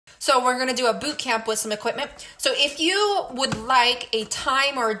So we're going to do a boot camp with some equipment. So if you would like a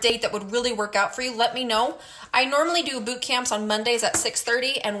time or a date that would really work out for you, let me know. I normally do boot camps on Mondays at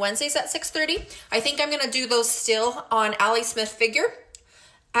 6:30 and Wednesdays at 6:30. I think I'm going to do those still on Allie Smith Figure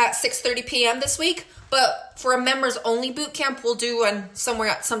at 6:30 p.m. this week. But for a members only boot camp, we'll do one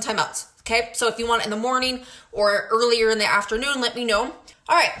sometime else. Okay, so if you want it in the morning or earlier in the afternoon, let me know.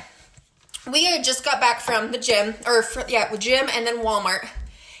 All right, we had just got back from the gym, gym and then Walmart,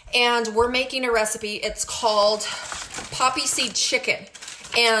 and we're making a recipe. It's called poppy seed chicken,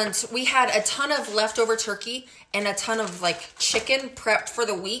 and we had a ton of leftover turkey and a ton of like chicken prepped for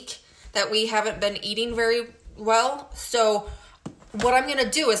the week that we haven't been eating very well. So what I'm gonna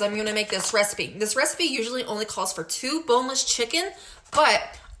do is I'm gonna make this recipe. This recipe usually only calls for 2 boneless chicken, but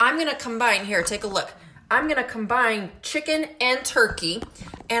I'm going to combine, here, take a look. I'm going to combine chicken and turkey,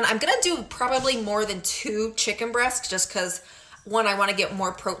 and I'm going to do probably more than 2 chicken breasts just because, one, I want to get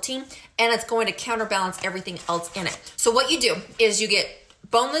more protein, and it's going to counterbalance everything else in it. So what you do is you get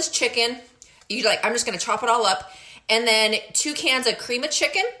boneless chicken, I'm just going to chop it all up, and then 2 cans of cream of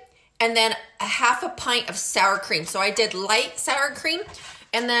chicken, and then a half a pint of sour cream. So I did light sour cream,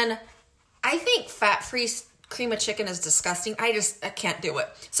 and then I think fat-free cream of chicken is disgusting. I can't do it.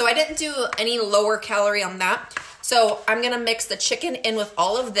 So I didn't do any lower calorie on that. So I'm going to mix the chicken in with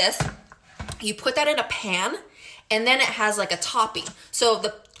all of this. You put that in a pan, and then it has like a topping. So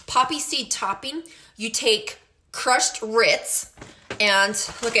the poppy seed topping, you take crushed Ritz, and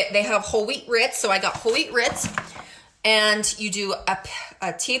look at, they have whole wheat Ritz. So I got whole wheat Ritz, and you do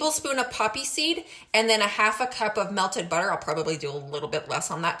a tablespoon of poppy seed, and then a half a cup of melted butter. I'll probably do a little bit less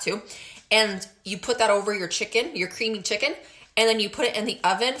on that too. And you put that over your chicken, your creamy chicken, and then you put it in the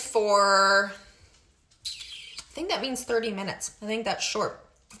oven for, I think that means 30 minutes. I think that's short.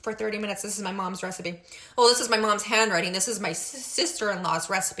 For 30 minutes, this is my mom's recipe. Well, this is my mom's handwriting. This is my sister-in-law's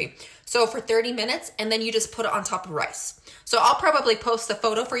recipe. So for 30 minutes, and then you just put it on top of rice. So I'll probably post a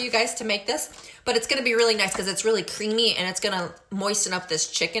photo for you guys to make this, but it's gonna be really nice because it's really creamy, and it's gonna moisten up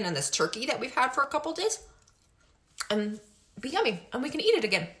this chicken and this turkey that we've had for a couple days. And be yummy, and we can eat it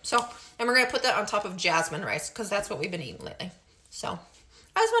again. So, and we're gonna put that on top of jasmine rice because that's what we've been eating lately. So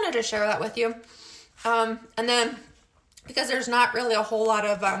I just wanted to share that with you. And then because there's not really a whole lot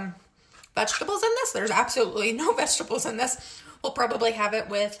of vegetables in this, there's absolutely no vegetables in this. We'll probably have it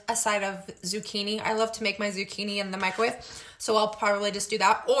with a side of zucchini. I love to make my zucchini in the microwave, so I'll probably just do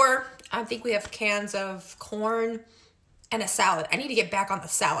that. Or I think we have cans of corn and a salad. I need to get back on the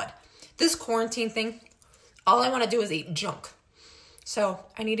salad. This quarantine thing, all I want to do is eat junk. So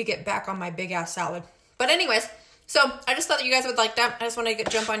I need to get back on my big ass salad. But anyways, so I just thought that you guys would like that. I just want to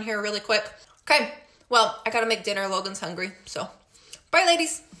jump on here really quick. Okay, well, I got to make dinner. Logan's hungry. So bye,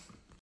 ladies.